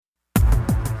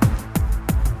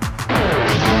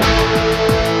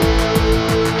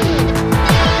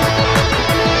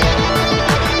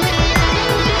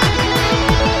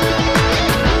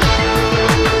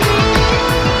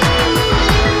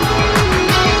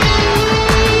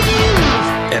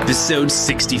episode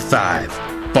 65,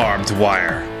 Barbed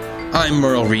Wire. I'm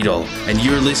Merle Riedel, and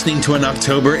you're listening to an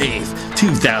October 8th,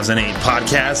 2008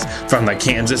 podcast from the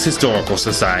Kansas Historical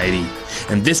Society.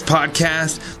 In this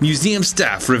podcast, museum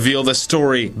staff reveal the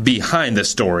story behind the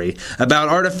story about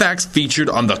artifacts featured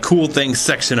on the Cool Things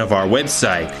section of our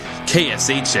website,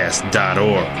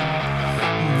 kshs.org.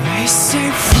 They say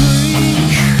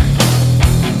freak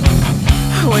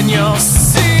when you're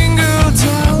singled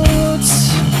out.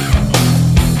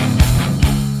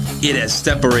 It has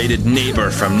separated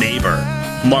neighbor from neighbor,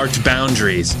 marked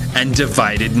boundaries, and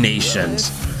divided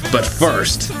nations. But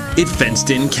first, it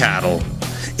fenced in cattle.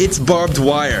 It's barbed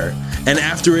wire, and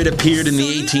after it appeared in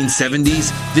the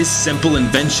 1870s, this simple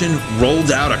invention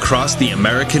rolled out across the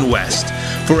American West,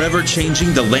 forever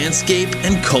changing the landscape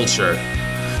and culture.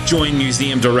 Join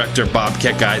Museum Director Bob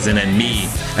Keckeisen and me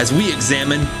as we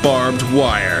examine barbed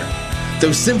wire.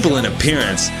 Though simple in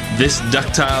appearance, this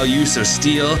ductile use of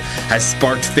steel has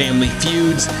sparked family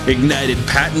feuds, ignited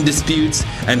patent disputes,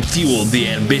 and fueled the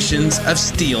ambitions of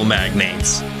steel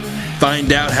magnates.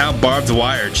 Find out how barbed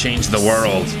wire changed the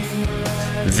world.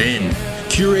 Then,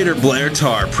 curator Blair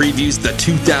Tarr previews the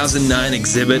 2009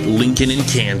 exhibit Lincoln in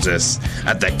Kansas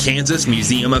at the Kansas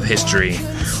Museum of History.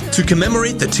 To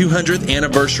commemorate the 200th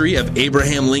anniversary of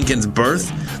Abraham Lincoln's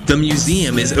birth, the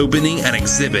museum is opening an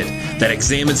exhibit that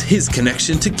examines his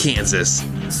connection to Kansas.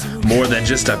 More than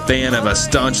just a fan of a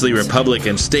staunchly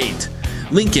Republican state,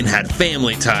 Lincoln had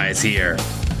family ties here.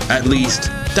 At least,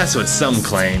 that's what some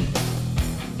claim.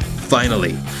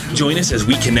 Finally, join us as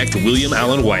we connect William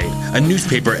Allen White, a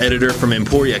newspaper editor from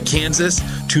Emporia, Kansas,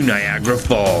 to Niagara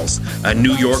Falls, a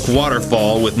New York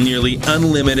waterfall with nearly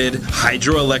unlimited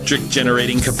hydroelectric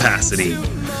generating capacity.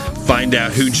 Find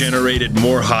out who generated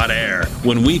more hot air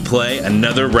when we play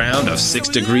another round of 6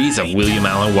 Degrees of William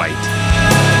Allen White.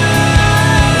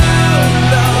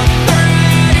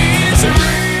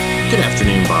 Good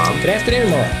afternoon, Bob. Good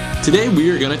afternoon, Laura. Today we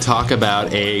are going to talk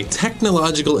about a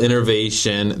technological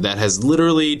innovation that has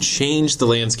literally changed the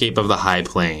landscape of the High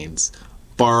Plains,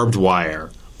 barbed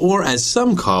wire, or as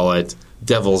some call it,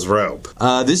 devil's rope.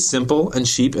 This simple and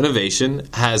cheap innovation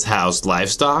has housed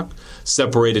livestock,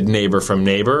 separated neighbor from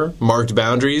neighbor, marked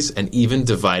boundaries, and even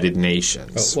divided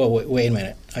nations. Oh, well, wait a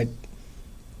minute.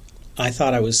 I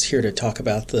thought I was here to talk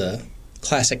about the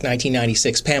classic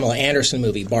 1996 Pamela Anderson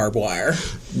movie, Barbed Wire.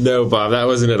 No, Bob, that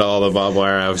wasn't at all the barbed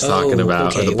wire I was talking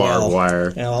about, okay, or the barbed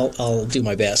wire. I'll do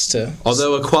my best to.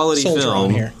 Although a quality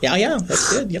film here. Yeah,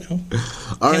 that's good. All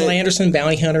Pamela right. Anderson,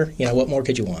 bounty hunter. What more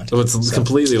could you want? So it's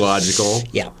completely logical.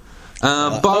 Yeah.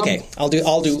 Bob, okay, I'll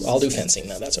do fencing.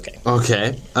 No, that's okay.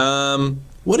 Okay.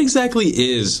 What exactly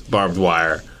is barbed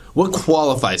wire? What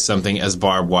qualifies something as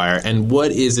barbed wire, and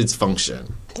what is its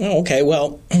function? Oh, okay.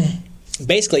 Well,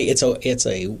 basically, it's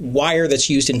a wire that's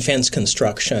used in fence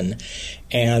construction,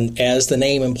 and as the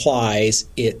name implies,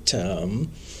 it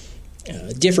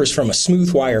differs from a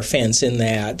smooth wire fence in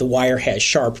that the wire has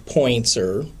sharp points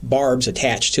or barbs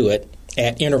attached to it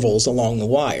at intervals along the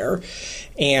wire,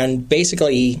 and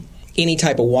basically any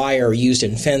type of wire used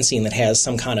in fencing that has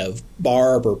some kind of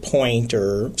barb or point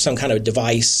or some kind of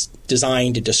device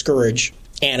designed to discourage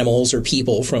animals or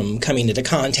people from coming into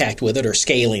contact with it or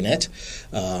scaling it.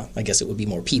 I guess it would be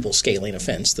more people scaling a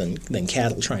fence than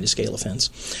cattle trying to scale a fence.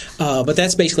 But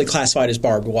that's basically classified as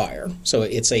barbed wire. So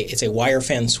it's a wire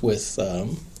fence with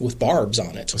barbs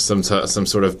on it. Some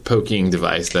sort of poking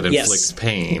device that inflicts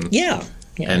pain. Yeah.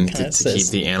 And to keep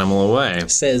the animal away.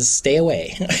 Says stay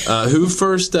away. Who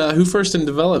first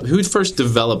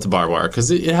developed barbed wire? Because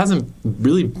it hasn't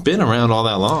really been around all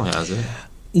that long, has it?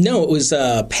 No, it was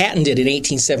patented in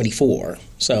 1874.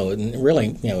 So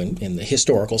really, in the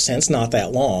historical sense, not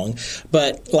that long.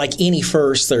 But like any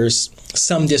first, there's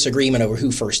some disagreement over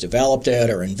who first developed it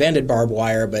or invented barbed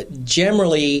wire. But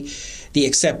generally, the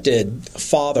accepted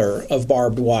father of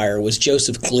barbed wire was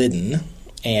Joseph Glidden.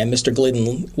 And Mr.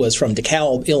 Glidden was from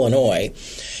DeKalb, Illinois.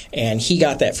 And he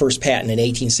got that first patent in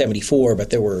 1874.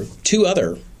 But there were two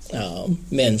other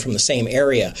men from the same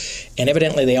area, and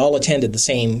evidently they all attended the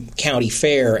same county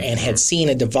fair and had seen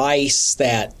a device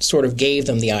that sort of gave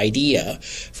them the idea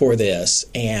for this.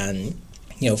 And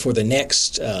for the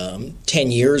next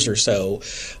 10 years or so,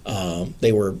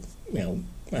 they were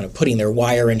kind of putting their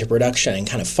wire into production and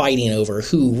kind of fighting over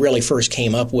who really first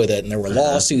came up with it, and there were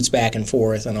lawsuits back and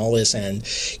forth and all this. And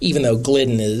even though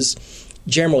Glidden is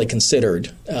generally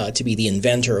considered to be the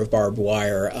inventor of barbed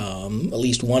wire. At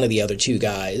least one of the other two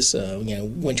guys,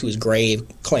 went to his grave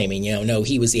claiming, no,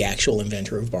 he was the actual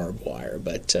inventor of barbed wire.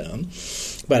 But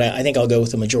I think I'll go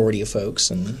with the majority of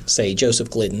folks and say Joseph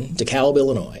Glidden, DeKalb,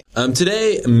 Illinois.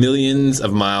 Today, millions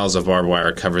of miles of barbed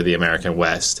wire cover the American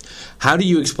West. How do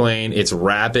you explain its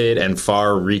rapid and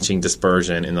far-reaching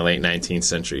dispersion in the late 19th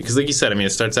century? Because like you said, it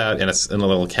starts out in a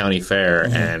little county fair,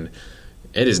 and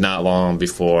it is not long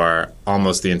before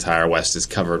almost the entire West is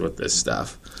covered with this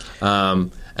stuff.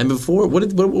 And before,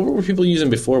 what were people using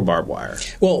before barbed wire?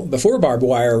 Well, before barbed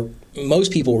wire,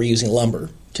 most people were using lumber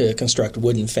to construct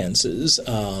wooden fences.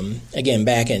 Again,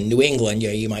 back in New England,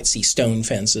 you might see stone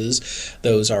fences.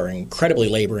 Those are incredibly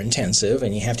labor-intensive,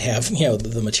 and you have to have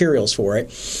the materials for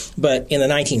it. But in the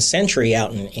 19th century,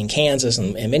 out in Kansas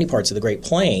and many parts of the Great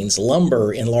Plains,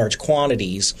 lumber in large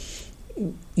quantities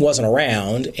wasn't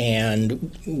around,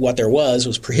 and what there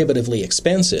was prohibitively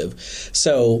expensive.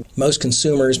 So most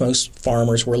consumers, most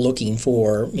farmers were looking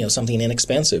for something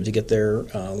inexpensive to get their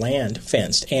land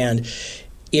fenced. And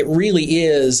it really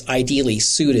is ideally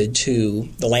suited to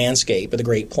the landscape of the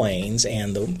Great Plains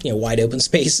and the wide open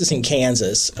spaces in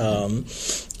Kansas.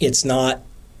 It's not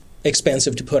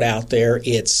expensive to put out there.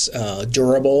 It's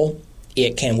durable.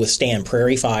 It can withstand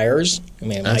prairie fires. It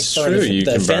might burn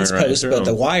the fence post, but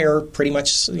the wire pretty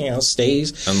much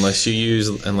stays. Unless you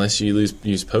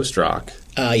use post rock.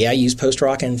 Use post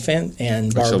rock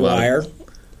and barbed wire.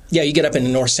 Yeah, you get up into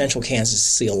north central Kansas to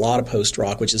see a lot of post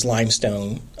rock, which is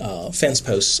limestone fence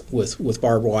posts with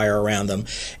barbed wire around them.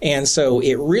 And so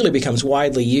it really becomes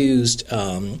widely used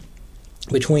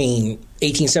between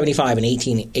 1875 and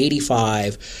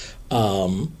 1885.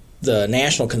 The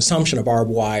national consumption of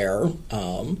barbed wire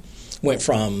went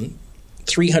from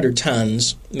 300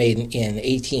 tons made in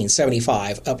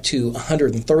 1875 up to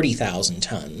 130,000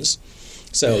 tons.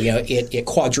 So, it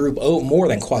more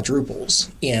than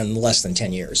quadruples in less than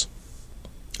 10 years.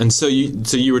 And so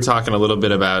you were talking a little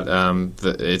bit about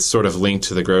it's sort of linked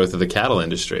to the growth of the cattle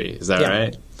industry. Is that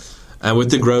right? And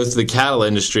with the growth of the cattle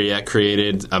industry, that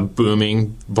created a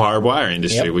booming barbed wire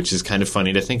industry, which is kind of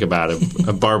funny to think about,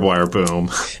 a barbed wire boom.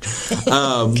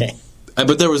 Okay.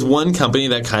 But there was one company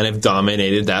that kind of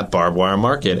dominated that barbed wire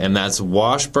market, and that's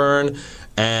Washburn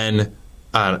and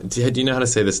do you know how to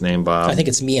say this name, Bob? I think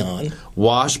it's Meehan.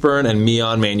 Washburn and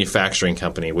Meehan Manufacturing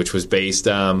Company, which was based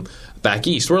back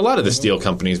east, where a lot of the steel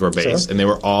companies were based. Sure. And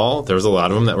there was a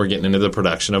lot of them that were getting into the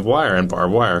production of wire and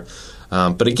barbed wire.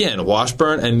 But again,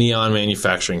 Washburn and Meehan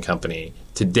Manufacturing Company.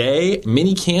 Today,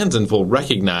 many Kansans will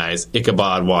recognize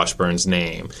Ichabod Washburn's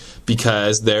name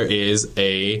because there is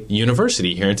a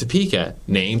university here in Topeka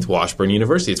named Washburn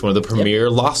University. It's one of the premier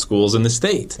law schools in the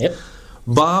state. Yep.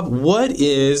 Bob, what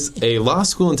is a law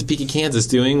school in Topeka, Kansas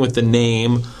doing with the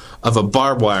name of a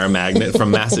barbed wire magnate from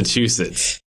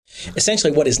Massachusetts?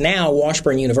 Essentially, what is now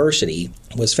Washburn University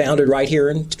was founded right here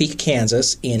in Topeka,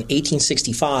 Kansas in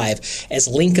 1865 as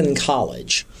Lincoln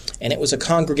College. And it was a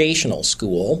congregational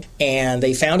school. And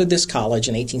they founded this college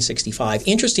in 1865.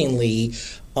 Interestingly,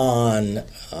 on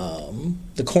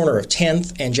the corner of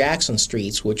 10th and Jackson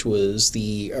Streets, which was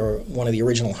one of the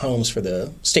original homes for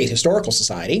the State Historical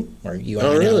Society, where you and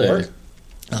I now work.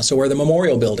 So where the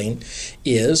Memorial Building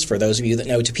is, for those of you that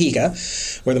know Topeka,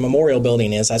 where the Memorial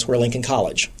Building is, that's where Lincoln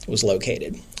College was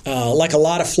located. Like a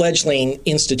lot of fledgling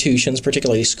institutions,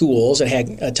 particularly schools, it had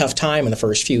a tough time in the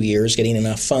first few years getting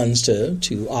enough funds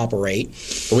to operate.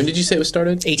 When did you say it was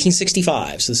started?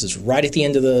 1865. So this is right at the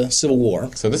end of the Civil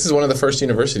War. So this is one of the first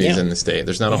universities in the state.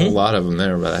 There's not a whole lot of them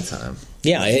there by that time.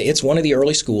 Yeah, it's one of the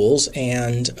early schools,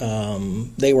 and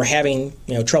they were having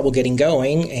trouble getting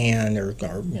going and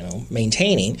or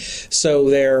maintaining. So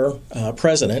their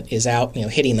president is out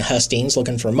hitting the hustings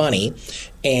looking for money,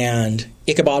 and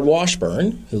Ichabod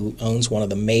Washburn, who owns one of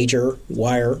the major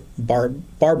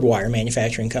barbed wire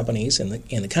manufacturing companies in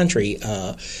the country,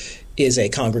 is a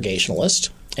Congregationalist.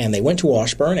 And they went to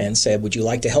Washburn and said, "Would you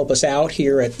like to help us out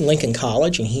here at Lincoln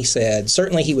College?" And he said,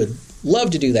 certainly he would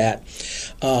love to do that.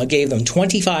 Gave them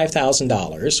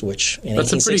 $25,000, which in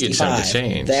That's 1865, a pretty good chunk of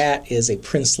change. That is a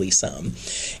princely sum.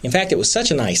 In fact, it was such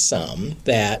a nice sum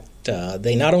that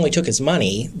they not only took his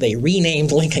money, they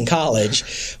renamed Lincoln College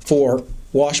for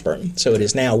Washburn. So it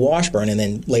is now Washburn, and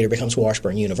then later becomes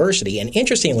Washburn University. And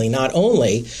interestingly, not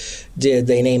only did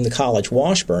they name the college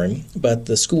Washburn, but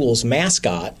the school's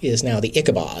mascot is now the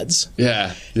Ichabods.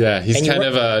 Yeah. He's kind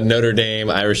of a Notre Dame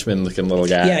Irishman-looking little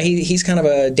guy. Yeah, he's kind of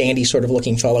a dandy sort of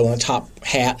looking fellow in a top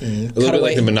hat and a little bit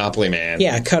like the Monopoly Man.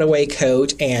 Yeah, cutaway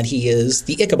coat, and he is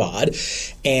the Ichabod.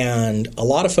 And a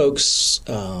lot of folks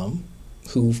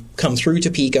who've come through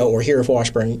Topeka or here at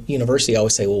Washburn University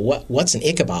always say, well, what's an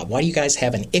Ichabod? Why do you guys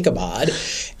have an Ichabod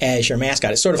as your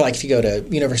mascot? It's sort of like if you go to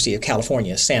University of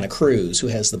California, Santa Cruz, who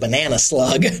has the banana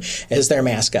slug as their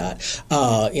mascot.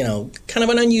 Kind of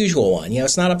an unusual one.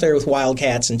 It's not up there with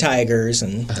wildcats and tigers.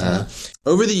 And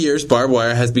Over the years, barbed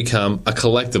wire has become a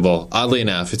collectible. Oddly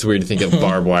enough, it's weird to think of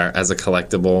barbed wire as a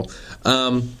collectible.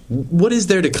 What is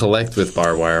there to collect with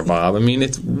barbed wire, Bob? I mean,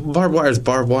 barbed wire is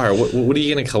barbed wire. What are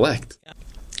you going to collect?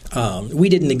 We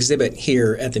did an exhibit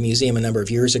here at the museum a number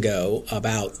of years ago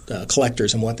about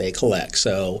collectors and what they collect.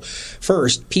 So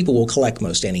first, people will collect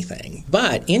most anything.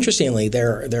 But interestingly,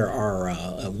 there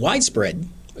are widespread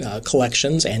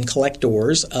collections and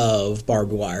collectors of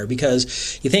barbed wire,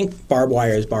 because you think barbed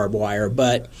wire is barbed wire,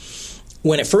 but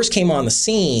when it first came on the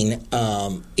scene,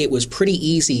 it was pretty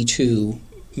easy to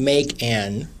make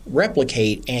and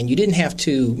replicate, and you didn't have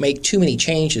to make too many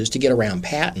changes to get around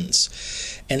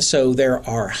patents. And so there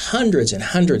are hundreds and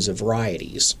hundreds of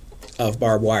varieties of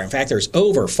barbed wire. In fact, there's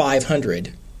over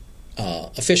 500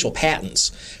 official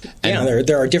patents. And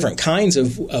there are different kinds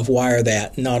of wire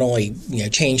that not only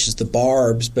changes the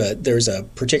barbs, but there's a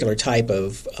particular type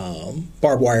of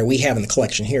barbed wire we have in the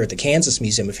collection here at the Kansas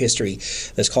Museum of History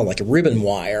that's called like a ribbon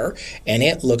wire, and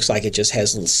it looks like it just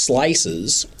has little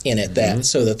slices in it that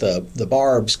so that the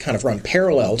barbs kind of run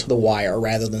parallel to the wire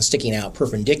rather than sticking out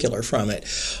perpendicular from it.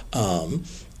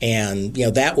 And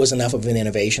that was enough of an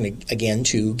innovation, again,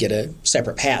 to get a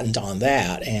separate patent on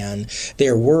that. And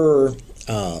there were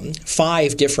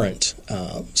 5 different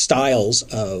styles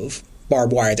of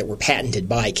barbed wire that were patented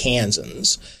by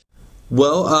Kansans.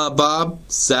 Well, Bob,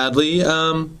 sadly,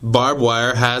 barbed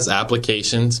wire has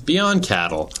applications beyond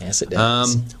cattle. Yes, it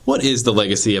does. What is the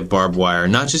legacy of barbed wire,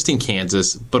 not just in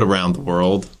Kansas, but around the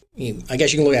world? I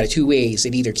guess you can look at it 2 ways.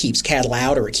 It either keeps cattle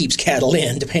out or it keeps cattle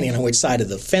in, depending on which side of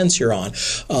the fence you're on.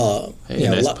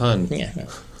 Nice pun. Yeah.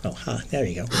 There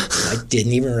you go. I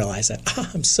didn't even realize that.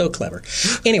 I'm so clever.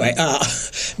 Anyway, a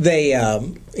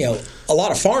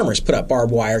lot of farmers put up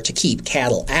barbed wire to keep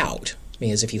cattle out.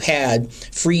 Because if you had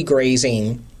free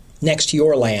grazing next to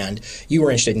your land, you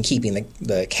were interested in keeping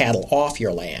the cattle off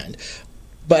your land.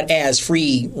 But as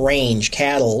free-range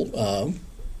cattle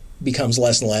becomes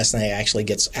less and less, and it actually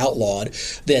gets outlawed,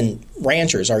 then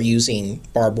ranchers are using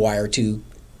barbed wire to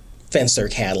fence their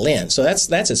cattle in. So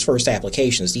that's its first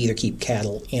application, is to either keep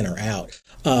cattle in or out.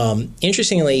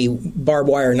 Interestingly, barbed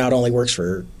wire not only works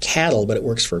for cattle, but it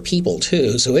works for people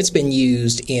too. So it's been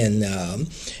used in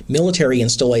military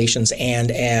installations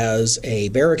and as a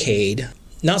barricade,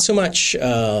 not so much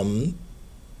in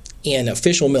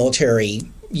official military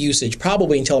usage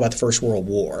probably until about the First World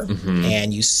War.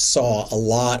 And you saw a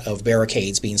lot of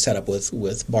barricades being set up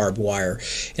with barbed wire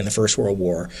in the First World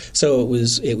War. So it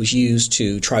was used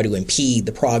to try to impede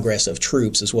the progress of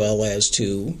troops as well as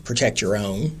to protect your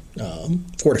own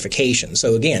fortification.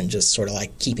 So again, just sort of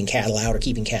like keeping cattle out or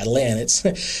keeping cattle in,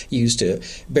 it's used to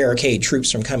barricade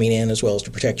troops from coming in as well as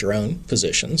to protect your own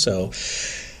position.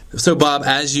 So, Bob,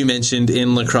 as you mentioned,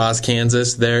 in La Crosse,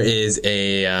 Kansas, there is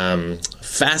a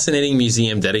fascinating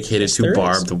museum dedicated to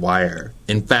barbed wire.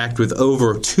 In fact, with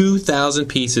over 2,000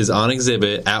 pieces on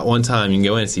exhibit at one time, you can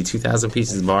go in and see 2,000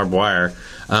 pieces of barbed wire.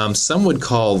 Some would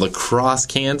call La Crosse,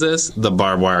 Kansas, the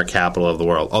barbed wire capital of the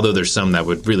world, although there's some that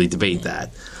would really debate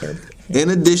that. In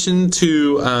addition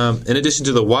to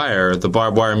the wire, the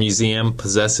Barbed Wire Museum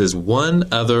possesses one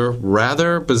other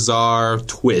rather bizarre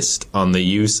twist on the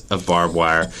use of barbed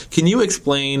wire. Can you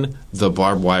explain the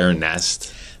barbed wire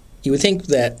nest? You would think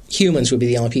that humans would be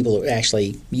the only people who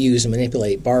actually use and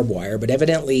manipulate barbed wire, but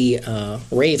evidently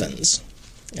ravens,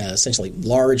 essentially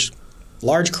large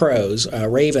crows,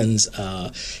 ravens,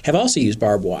 have also used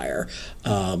barbed wire.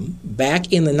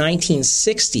 Back in the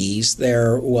 1960s,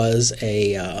 there was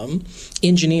a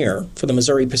engineer for the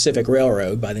Missouri Pacific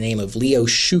Railroad by the name of Leo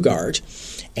Shugart,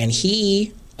 and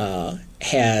he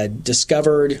had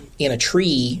discovered in a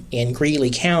tree in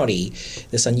Greeley County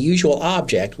this unusual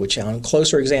object, which on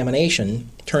closer examination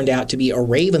turned out to be a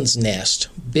raven's nest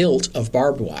built of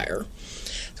barbed wire.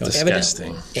 So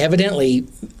disgusting. Evidently,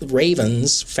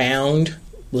 ravens found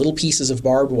little pieces of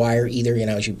barbed wire, either,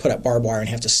 as you put up barbed wire and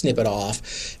have to snip it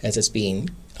off as it's being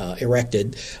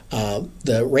erected.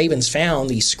 The ravens found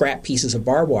these scrap pieces of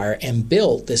barbed wire and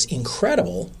built this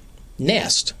incredible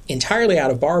nest entirely out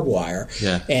of barbed wire.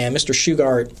 Yeah. And Mr.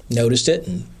 Shugart noticed it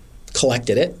and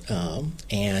collected it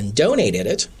and donated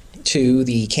it to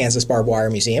the Kansas Barbed Wire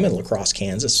Museum in La Crosse,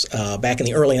 Kansas, back in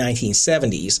the early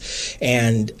 1970s.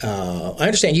 And I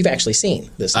understand you've actually seen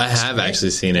this. I have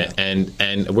actually seen it,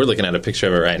 and we're looking at a picture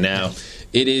of it right now.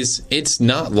 It's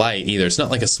not light either. It's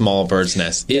not like a small bird's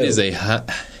nest. It is a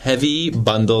heavy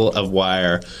bundle of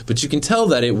wire, but you can tell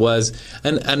that it was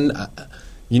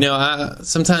I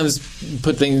sometimes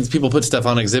people put stuff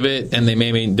on exhibit and they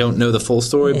maybe don't know the full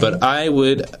story, but I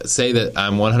would say that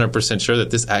I'm 100% sure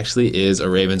that this actually is a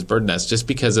raven's bird nest just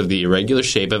because of the irregular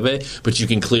shape of it, but you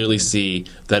can clearly see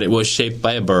that it was shaped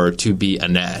by a bird to be a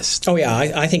nest. Oh, yeah.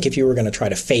 I think if you were going to try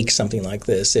to fake something like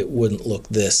this, it wouldn't look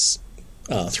this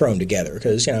thrown together,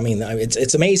 because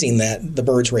it's amazing that the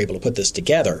birds were able to put this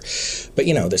together, but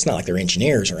it's not like they're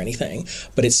engineers or anything.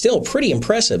 But it's still pretty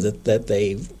impressive that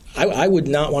they. I would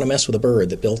not want to mess with a bird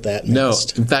that built that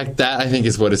nest. No, in fact, that I think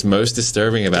is what is most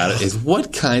disturbing about it, is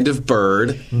what kind of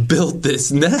bird built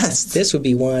this nest? This would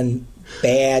be one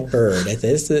bad bird.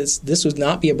 This would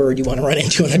not be a bird you want to run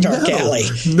into in a dark alley.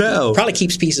 No. Probably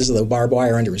keeps pieces of the barbed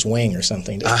wire under his wing or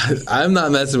something. I'm not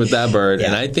messing with that bird, Yeah.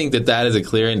 and I think that is a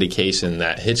clear indication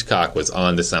that Hitchcock was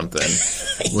onto something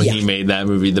when he made that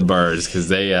movie, The Birds, because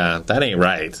that ain't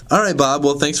right. All right, Bob.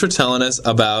 Well, thanks for telling us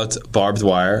about barbed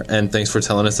wire, and thanks for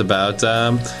telling us about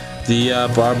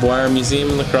the Barbed Wire Museum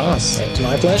in La Crosse. It's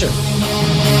my pleasure.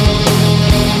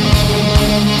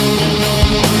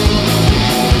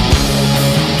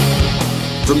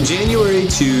 From January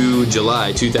to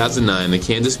July 2009, the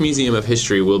Kansas Museum of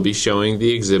History will be showing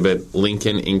the exhibit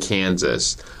Lincoln in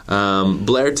Kansas.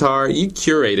 Blair Tarr, you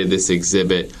curated this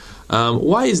exhibit.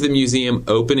 Why is the museum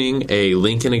opening a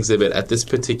Lincoln exhibit at this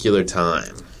particular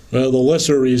time? Well, the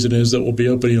lesser reason is that we'll be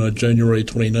opening on January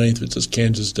 29th, which is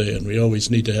Kansas Day, and we always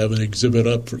need to have an exhibit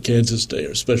up for Kansas Day,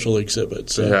 or special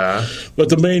exhibits. Yeah. But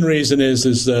the main reason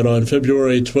is that on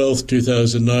February 12th,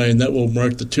 2009, that will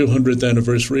mark the 200th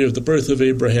anniversary of the birth of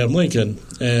Abraham Lincoln,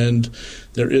 and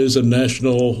there is a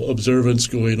national observance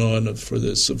going on for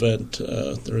this event.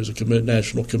 There is a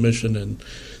national commission, and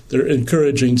they're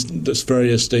encouraging the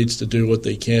various states to do what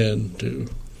they can to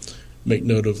make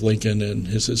note of Lincoln and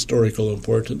his historical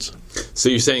importance. So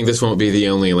you're saying this won't be the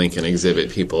only Lincoln exhibit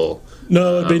people...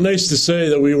 No, it'd be nice to say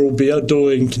that we will be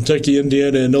outdoing Kentucky,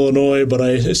 Indiana, and Illinois, but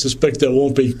I suspect that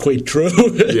won't be quite true.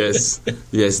 Yes,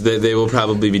 they will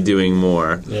probably be doing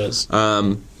more. Yes.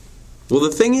 Well, the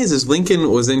thing is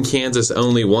Lincoln was in Kansas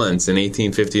only once in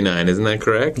 1859, isn't that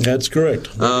correct? That's correct.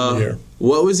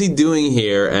 What was he doing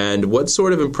here, and what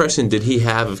sort of impression did he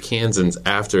have of Kansans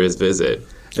after his visit?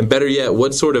 And better yet,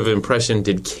 what sort of impression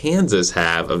did Kansas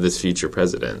have of this future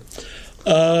president?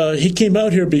 He came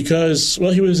out here because,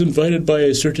 he was invited by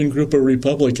a certain group of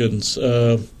Republicans.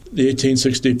 The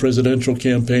 1860 presidential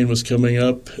campaign was coming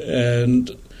up, and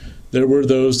there were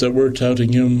those that were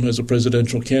touting him as a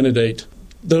presidential candidate.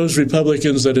 Those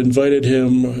Republicans that invited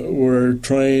him were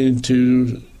trying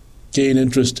to gain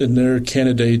interest in their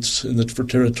candidates for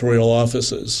territorial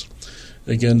offices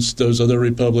against those other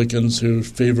Republicans who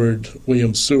favored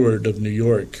William Seward of New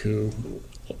York, who,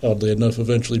 oddly enough,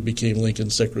 eventually became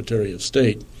Lincoln's Secretary of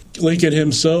State. Lincoln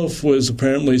himself was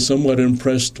apparently somewhat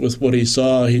impressed with what he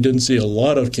saw. He didn't see a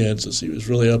lot of Kansas. He was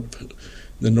really up in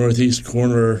the northeast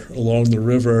corner along the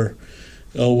river,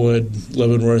 Elwood,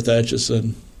 Leavenworth,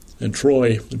 Atchison, and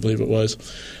Troy, I believe it was,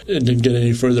 and didn't get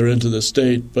any further into the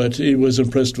state. But he was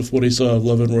impressed with what he saw of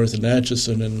Leavenworth and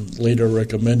Atchison, and later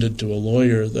recommended to a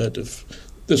lawyer that if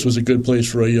this was a good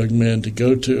place for a young man to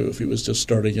go to if he was just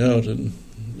starting out, and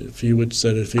if he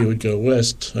would go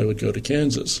west, I would go to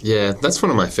Kansas. Yeah, that's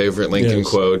one of my favorite Lincoln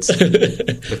quotes.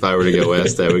 If I were to go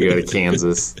west, I would go to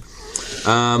Kansas.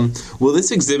 Will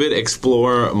this exhibit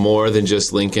explore more than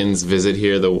just Lincoln's visit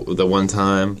here the one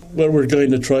time? What we're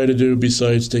going to try to do,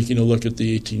 besides taking a look at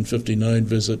the 1859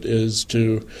 visit, is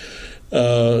to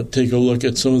take a look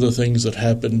at some of the things that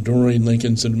happened during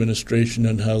Lincoln's administration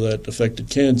and how that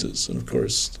affected Kansas. And, of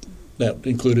course, that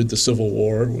included the Civil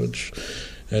War, which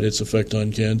had its effect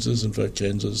on Kansas. In fact,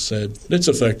 Kansas had its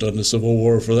effect on the Civil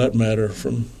War, for that matter,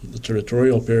 from the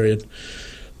territorial period.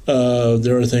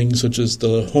 There are things such as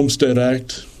the Homestead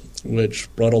Act,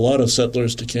 which brought a lot of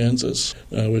settlers to Kansas,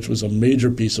 which was a major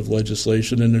piece of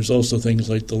legislation. And there's also things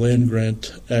like the Land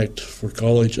Grant Act for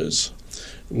colleges,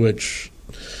 which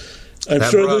I'm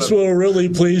sure this will really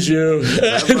please you.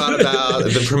 That brought about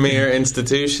the premier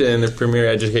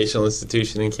educational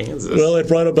institution in Kansas. Well, it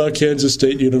brought about Kansas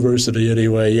State University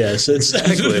anyway, yes.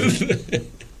 Exactly.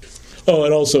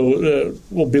 And also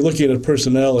we'll be looking at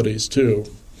personalities, too.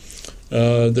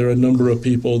 There are a number of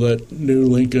people that knew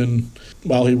Lincoln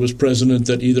while he was president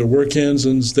that either were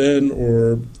Kansans then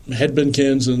or had been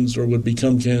Kansans or would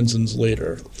become Kansans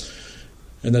later.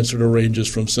 And that sort of ranges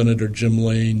from Senator Jim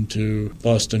Lane to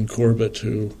Boston Corbett,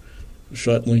 who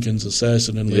shot Lincoln's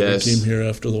assassin and later came here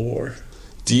after the war.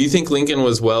 Do you think Lincoln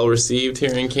was well received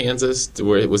here in Kansas?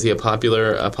 Was he a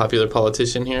popular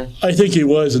politician here? I think he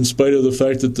was, in spite of the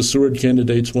fact that the Seward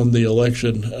candidates won the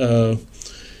election.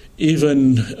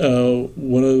 Even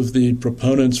one of the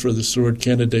proponents for the Seward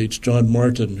candidates, John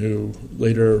Martin, who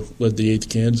later led the 8th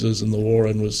Kansas in the war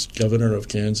and was governor of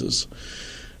Kansas,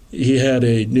 he had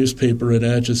a newspaper in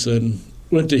Atchison,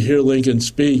 went to hear Lincoln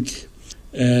speak,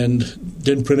 and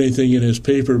didn't print anything in his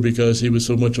paper because he was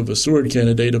so much of a Seward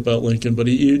candidate about Lincoln, but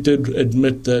he did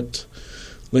admit that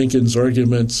Lincoln's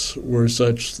arguments were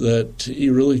such that he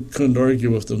really couldn't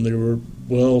argue with them. They were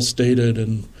well stated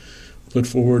and put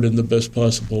forward in the best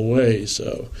possible way.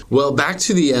 So, well, back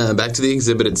to the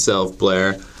exhibit itself,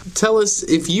 Blair. Tell us,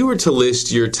 if you were to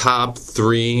list your top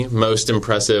 3 most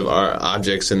impressive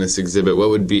objects in this exhibit, what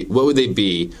would they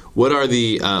be? What are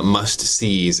the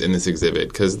must-sees in this exhibit?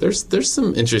 Because there's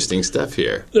some interesting stuff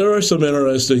here. There are some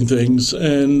interesting things,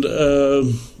 and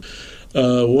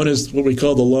one is what we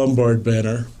call the Lombard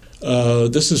banner.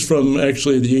 This is from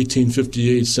actually the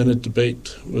 1858 Senate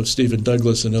debate with Stephen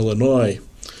Douglas in Illinois.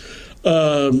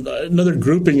 Another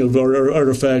grouping of our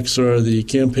artifacts are the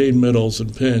campaign medals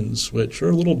and pins, which are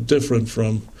a little different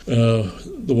from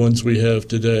the ones we have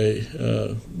today,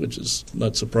 which is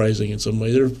not surprising in some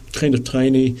way. They're kind of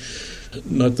tiny,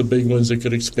 not the big ones that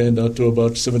could expand out to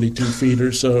about 72 feet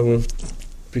or so, with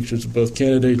pictures of both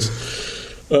candidates.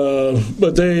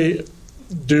 But they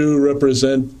do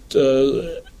represent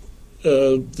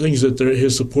things that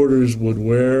his supporters would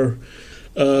wear.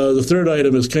 The third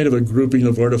item is kind of a grouping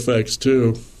of artifacts,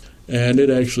 too, and it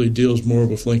actually deals more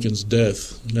with Lincoln's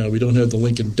death. Now, we don't have the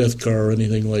Lincoln death car or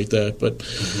anything like that, but...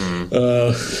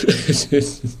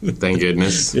 Thank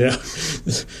goodness. Yeah,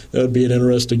 that would be an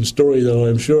interesting story, though,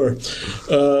 I'm sure.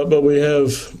 But we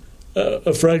have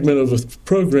a fragment of a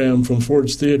program from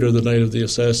Ford's Theater the night of the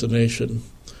assassination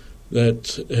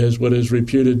that has what is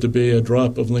reputed to be a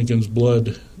drop of Lincoln's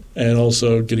blood. And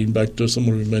also, getting back to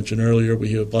someone we mentioned earlier,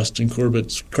 we have Boston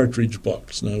Corbett's cartridge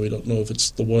box. Now, we don't know if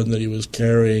it's the one that he was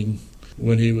carrying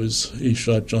when he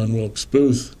shot John Wilkes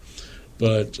Booth,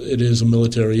 but it is a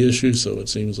military issue, so it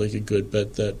seems like a good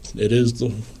bet that it is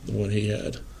the one he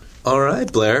had. All right,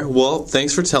 Blair. Well,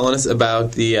 thanks for telling us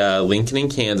about the Lincoln in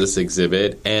Kansas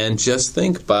exhibit. And just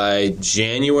think, by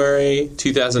January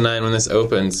 2009, when this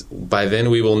opens, by then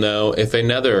we will know if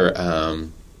another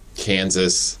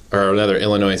Kansas or another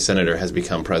Illinois senator has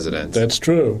become president. That's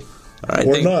true. All right,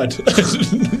 or not.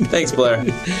 Thanks, Blair.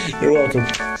 You're welcome.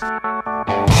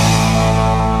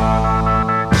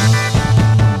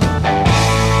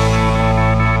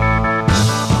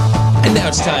 And now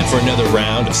it's time for another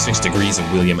round of 6 Degrees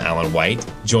of William Allen White.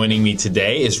 Joining me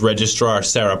today is Registrar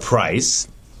Sarah Price.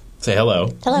 Say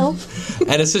hello. Hello.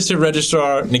 And Assistant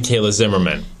Registrar Nikayla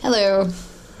Zimmerman. Hello.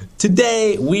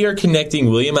 Today, we are connecting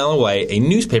William Allen White, a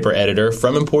newspaper editor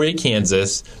from Emporia,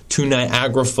 Kansas, to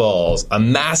Niagara Falls, a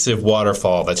massive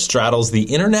waterfall that straddles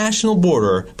the international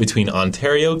border between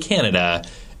Ontario, Canada,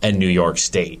 and New York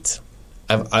State.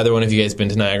 Have either one of you guys been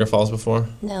to Niagara Falls before?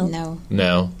 No.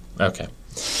 No? Okay.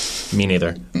 Me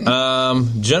neither.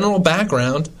 General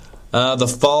background.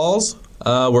 The falls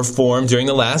were formed during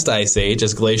the last ice age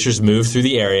as glaciers moved through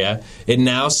the area. It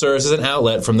now serves as an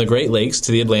outlet from the Great Lakes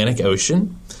to the Atlantic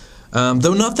Ocean.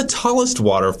 Though not the tallest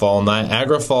waterfall,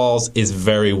 Niagara Falls is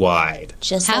very wide.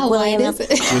 Just How like wide is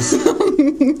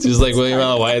it? Just like William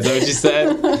Allen White, is that what you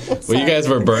said? Well, you guys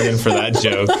were burning for that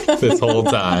joke this whole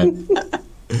time.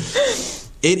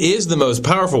 It is the most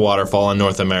powerful waterfall in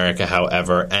North America,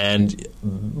 however, and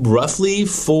roughly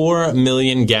 4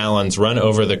 million gallons run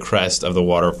over the crest of the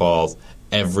waterfalls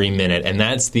every minute, and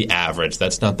that's the average.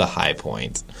 That's not the high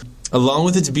point. Along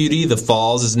with its beauty, the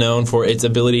falls is known for its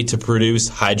ability to produce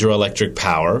hydroelectric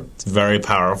power. It's very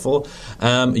powerful.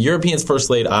 Europeans first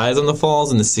laid eyes on the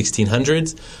falls in the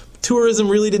 1600s. Tourism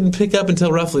really didn't pick up until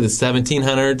roughly the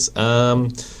 1700s.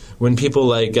 When people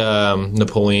like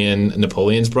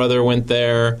Napoleon's brother went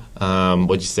there,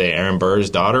 Aaron Burr's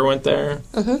daughter went there.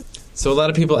 Mm-hmm. So a lot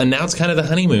of people, and now it's kind of the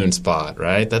honeymoon spot,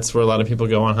 right? That's where a lot of people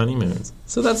go on honeymoons.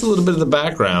 So that's a little bit of the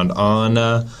background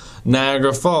on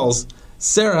Niagara Falls.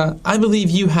 Sarah, I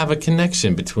believe you have a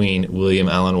connection between William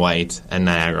Allen White and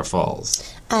Niagara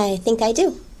Falls. I think I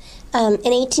do. In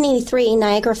 1883,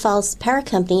 Niagara Falls Power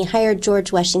Company hired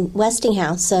George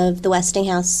Westinghouse of the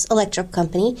Westinghouse Electric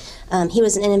Company. He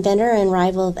was an inventor and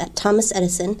rival of Thomas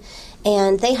Edison,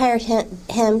 and they hired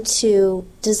him to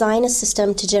design a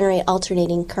system to generate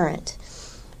alternating current.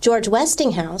 George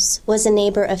Westinghouse was a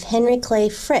neighbor of Henry Clay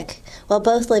Frick, while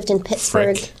both lived in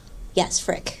Pittsburgh. Frick? Yes,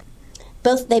 Frick.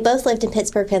 They both lived in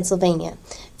Pittsburgh, Pennsylvania.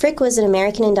 Frick was an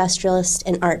American industrialist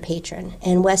and art patron,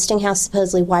 and Westinghouse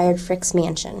supposedly wired Frick's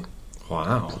mansion.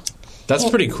 Wow. That's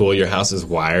pretty cool. Your house is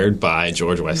wired by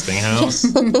George Westinghouse.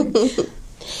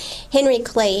 Henry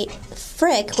Clay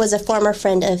Frick was a former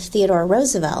friend of Theodore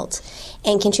Roosevelt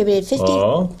and contributed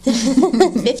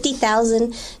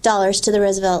 $50,000 to the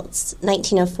Roosevelt's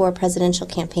 1904 presidential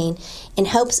campaign in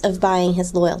hopes of buying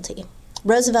his loyalty.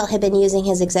 Roosevelt had been using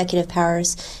his executive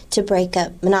powers to break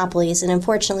up monopolies, and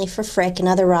unfortunately for Frick and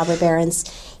other robber barons,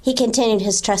 he continued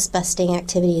his trust-busting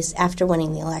activities after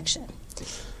winning the election.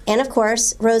 And, of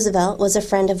course, Roosevelt was a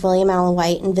friend of William Allen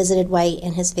White and visited White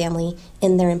and his family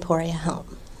in their Emporia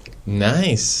home.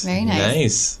 Nice. Very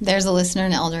nice. There's a listener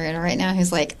in El Dorado right now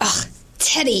who's like, ugh,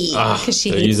 Teddy. Because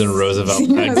they're using Roosevelt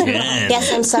again.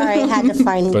 Yes, I'm sorry. I had to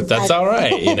find... But that's all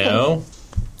right, you know?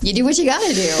 You do what you got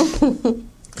to do.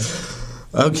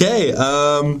 Okay,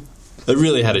 I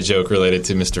really had a joke related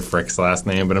to Mr. Frick's last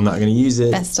name, but I'm not going to use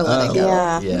it. Best to let it go.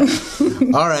 Yeah.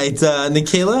 All right,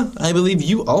 Nikayla, I believe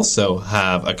you also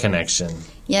have a connection.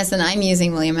 Yes, and I'm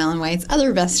using William Allen White's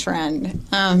other best friend.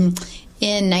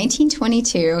 In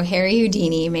 1922, Harry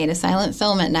Houdini made a silent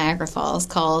film at Niagara Falls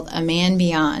called A Man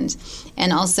Beyond.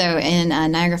 And also in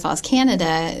Niagara Falls,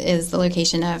 Canada, is the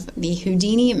location of the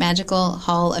Houdini Magical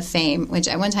Hall of Fame, which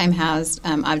at one time housed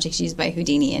objects used by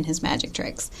Houdini in his magic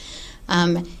tricks.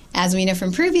 As we know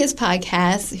from previous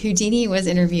podcasts, Houdini was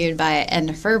interviewed by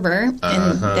Edna Ferber in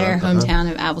their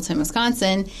hometown of Appleton,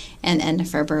 Wisconsin, and Edna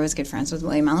Ferber was good friends with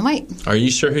William Allen White. Are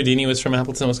you sure Houdini was from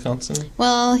Appleton, Wisconsin?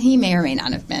 Well, he may or may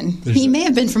not have been. He may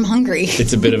have been from Hungary.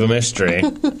 It's a bit of a mystery.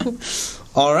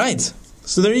 All right.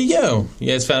 So there you go. You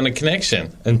guys found a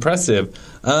connection. Impressive.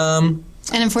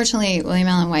 And unfortunately, William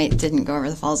Allen White didn't go over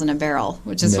the falls in a barrel,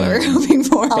 which is what we're hoping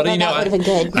for. Although that would have been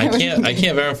good. I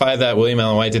can't verify that William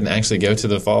Allen White didn't actually go to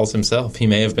the falls himself. He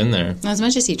may have been there. As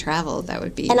much as he traveled, that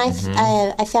would be... And I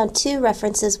found 2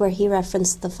 references where he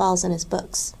referenced the falls in his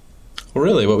books. Well,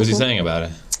 really? What was he saying about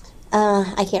it?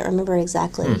 I can't remember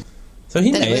exactly. So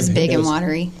he that may it was have, big and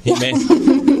watery.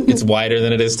 It's wider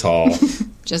than it is tall.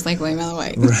 Just like William Allen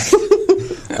White. Right.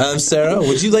 Sarah,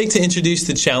 would you like to introduce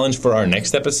the challenge for our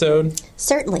next episode?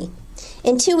 Certainly.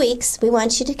 In 2 weeks, we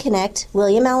want you to connect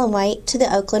William Allen White to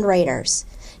the Oakland Raiders.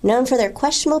 Known for their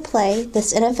questionable play,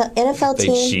 this NFL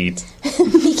team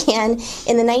began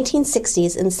in the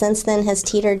 1960s and since then has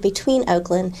teetered between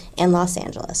Oakland and Los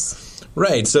Angeles.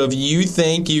 Right, so if you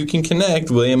think you can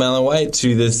connect William Allen White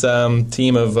to this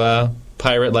team of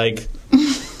pirate-like,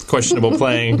 questionable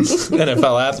playing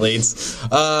NFL athletes,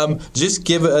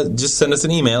 just send us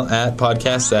an email at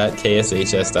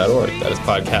podcast@kshs.org. That is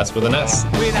podcast with an S.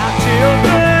 Without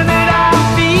children at our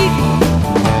feet,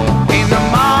 in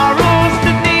tomorrow's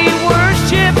today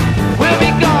worship will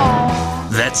be gone.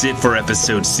 That's it for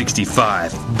episode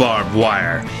 65, Barbed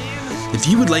Wire. If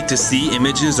you would like to see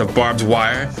images of barbed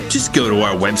wire, just go to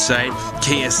our website,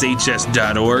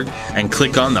 kshs.org, and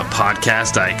click on the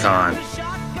podcast icon.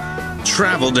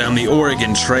 Travel down the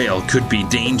Oregon Trail could be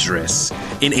dangerous.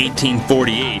 In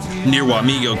 1848, near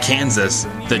Wamego, Kansas,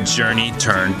 the journey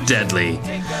turned deadly.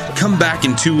 Come back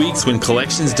in 2 weeks when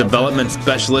Collections Development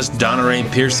Specialist Donna Ray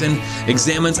Pearson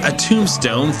examines a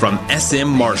tombstone from S.M.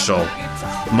 Marshall.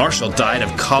 Marshall died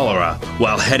of cholera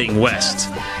while heading west,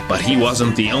 but he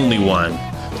wasn't the only one.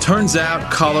 Turns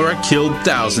out cholera killed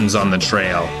thousands on the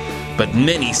trail, but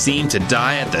many seem to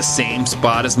die at the same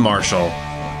spot as Marshall.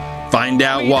 Find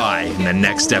out why in the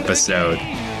next episode.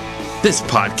 This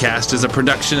podcast is a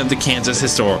production of the Kansas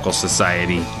Historical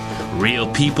Society. Real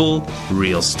people,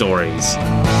 real stories.